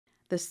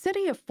the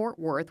City of Fort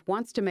Worth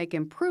wants to make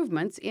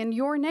improvements in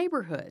your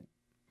neighborhood.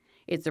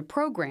 It's a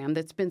program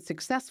that's been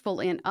successful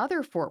in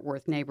other Fort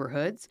Worth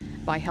neighborhoods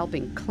by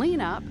helping clean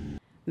up,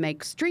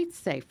 make streets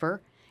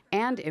safer,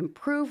 and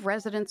improve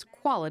residents'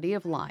 quality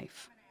of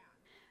life.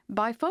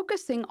 By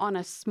focusing on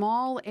a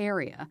small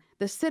area,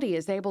 the city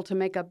is able to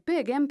make a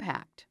big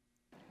impact.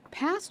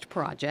 Past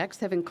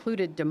projects have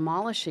included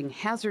demolishing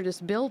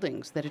hazardous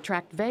buildings that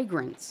attract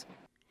vagrants,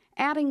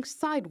 adding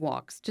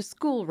sidewalks to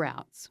school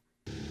routes,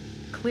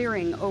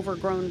 clearing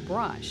overgrown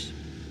brush,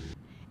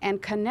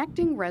 and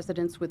connecting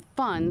residents with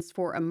funds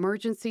for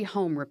emergency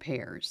home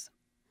repairs.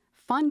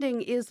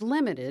 Funding is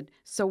limited,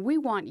 so we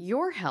want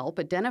your help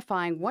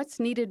identifying what's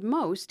needed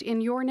most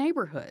in your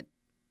neighborhood.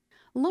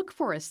 Look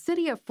for a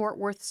City of Fort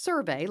Worth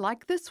survey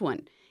like this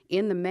one,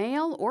 in the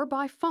mail or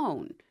by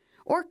phone,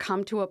 or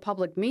come to a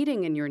public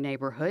meeting in your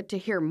neighborhood to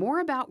hear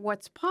more about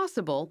what's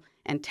possible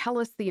and tell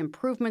us the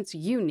improvements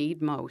you need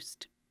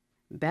most.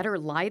 Better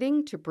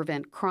lighting to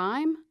prevent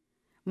crime?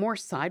 More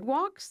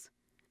sidewalks?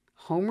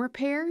 Home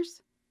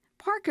repairs?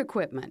 Park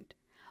equipment?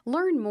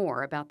 Learn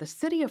more about the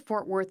City of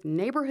Fort Worth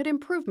Neighborhood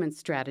Improvement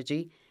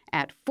Strategy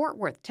at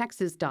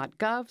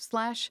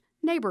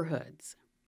fortworthtexas.gov/neighborhoods.